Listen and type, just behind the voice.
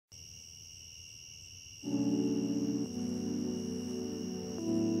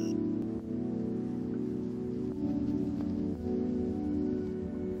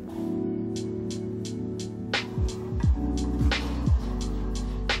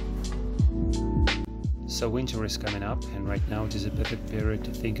So winter is coming up, and right now it is a perfect period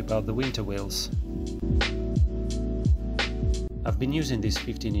to think about the winter wheels. I've been using these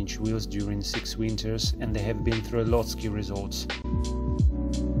 15-inch wheels during 6 winters, and they have been through a lot of ski resorts.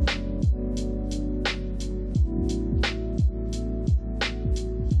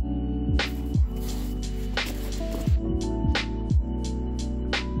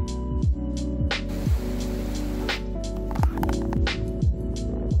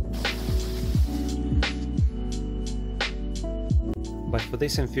 But for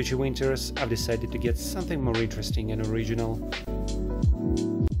this and future winters, I've decided to get something more interesting and original.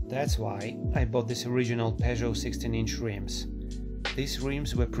 That's why I bought these original Peugeot 16-inch rims. These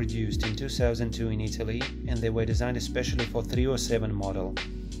rims were produced in 2002 in Italy, and they were designed especially for 307 model.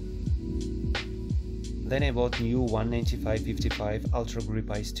 Then I bought new 195/55 Ultra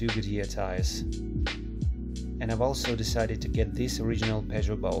Grip Ice 2 Goodyear tires. And I've also decided to get these original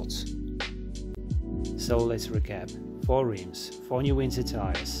Peugeot bolts. So let's recap. 4 rims, 4 new winter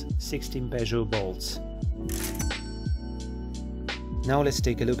tires, 16 Peugeot bolts. Now let's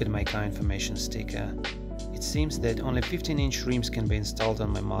take a look at my car information sticker. It seems that only 15-inch rims can be installed on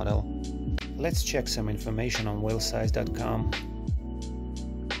my model. Let's check some information on wheelsize.com.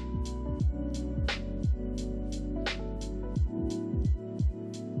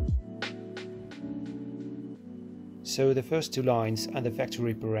 So the first 2 lines are the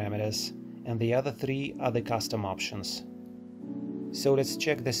factory parameters, and the other 3 are the custom options. So let's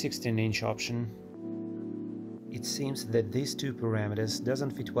check the 16-inch option. It seems that these 2 parameters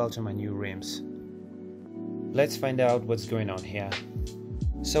doesn't fit well to my new rims. Let's find out what's going on here.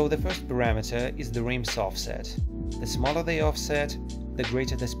 So the first parameter is the rim's offset. The smaller the offset, the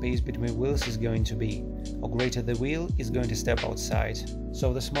greater the space between wheels is going to be, or greater the wheel is going to step outside.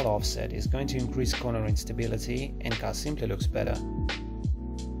 So the small offset is going to increase corner instability and car simply looks better.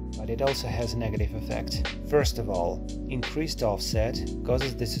 But it also has a negative effect. First of all, increased offset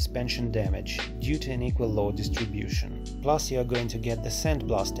causes the suspension damage due to unequal load distribution. Plus you are going to get the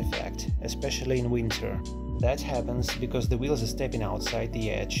sandblast effect, especially in winter. That happens because the wheels are stepping outside the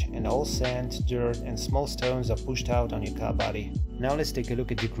edge and all sand, dirt and small stones are pushed out on your car body. Now let's take a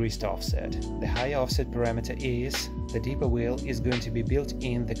look at decreased offset. The higher offset parameter is the deeper wheel is going to be built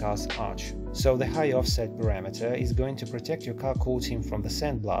in the car's arch. So the high offset parameter is going to protect your car coating from the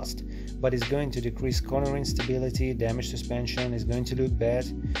sandblast, but is going to decrease corner instability, damage suspension, is going to look bad,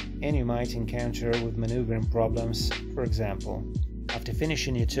 and you might encounter with maneuvering problems. For example, after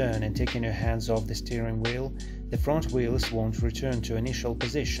finishing your turn and taking your hands off the steering wheel, the front wheels won't return to initial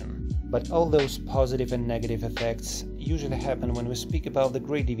position. But all those positive and negative effects usually happen when we speak about the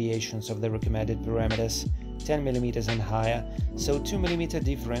great deviations of the recommended parameters, 10 mm and higher, so 2 mm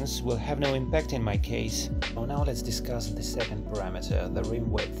difference will have no impact in my case. Now let's discuss the second parameter, the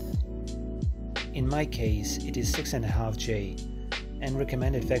rim width. In my case it is 6.5J, and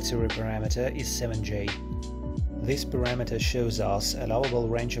recommended factory parameter is 7J. This parameter shows us a allowable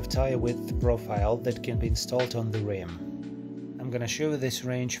range of tire width profile that can be installed on the rim. I'm gonna show this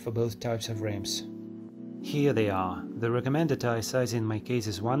range for both types of rims. Here they are. The recommended tire size in my case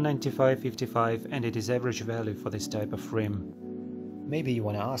is 195/55 and it is average value for this type of rim. Maybe you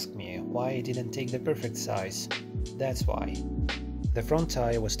wanna ask me why I didn't take the perfect size. That's why. The front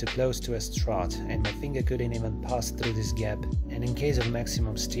tire was too close to a strut and my finger couldn't even pass through this gap, and in case of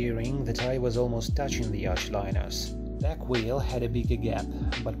maximum steering the tire was almost touching the arch liners. Back wheel had a bigger gap,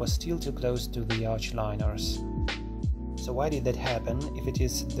 but was still too close to the arch liners. So why did that happen if it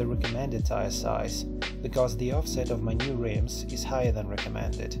is the recommended tire size? Because the offset of my new rims is higher than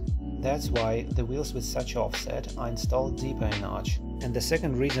recommended. That's why the wheels with such offset are installed deeper in arch. And the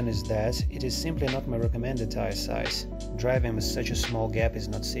second reason is that it is simply not my recommended tire size. Driving with such a small gap is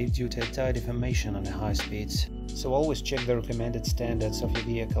not safe due to tire deformation on the high speeds. So always check the recommended standards of your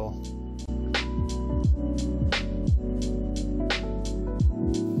vehicle.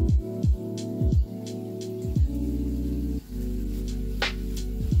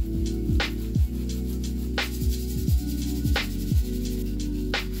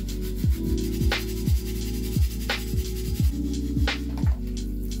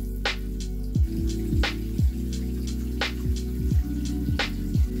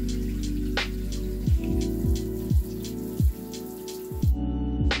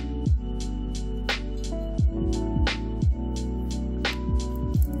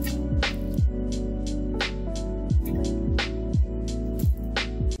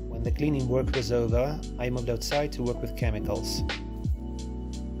 Cleaning work was over, I moved outside to work with chemicals.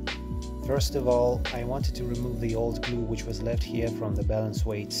 First of all, I wanted to remove the old glue which was left here from the balance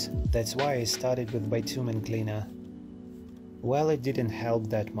weights. That's why I started with bitumen cleaner. Well, it didn't help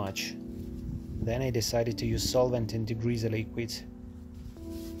that much. Then I decided to use solvent and degreaser liquid.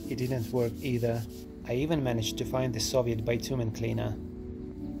 It didn't work either. I even managed to find the Soviet bitumen cleaner.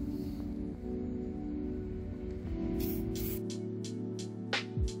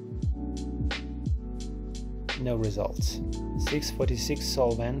 No results. 646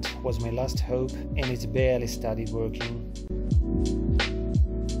 solvent was my last hope, and it barely started working.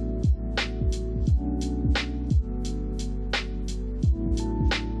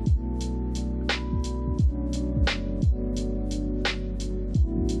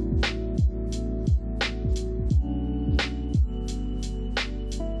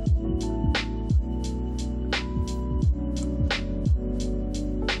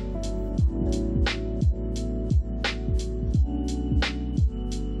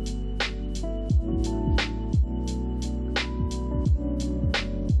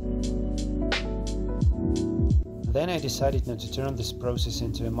 Then I decided not to turn this process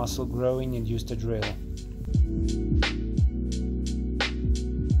into a muscle growing and used a drill.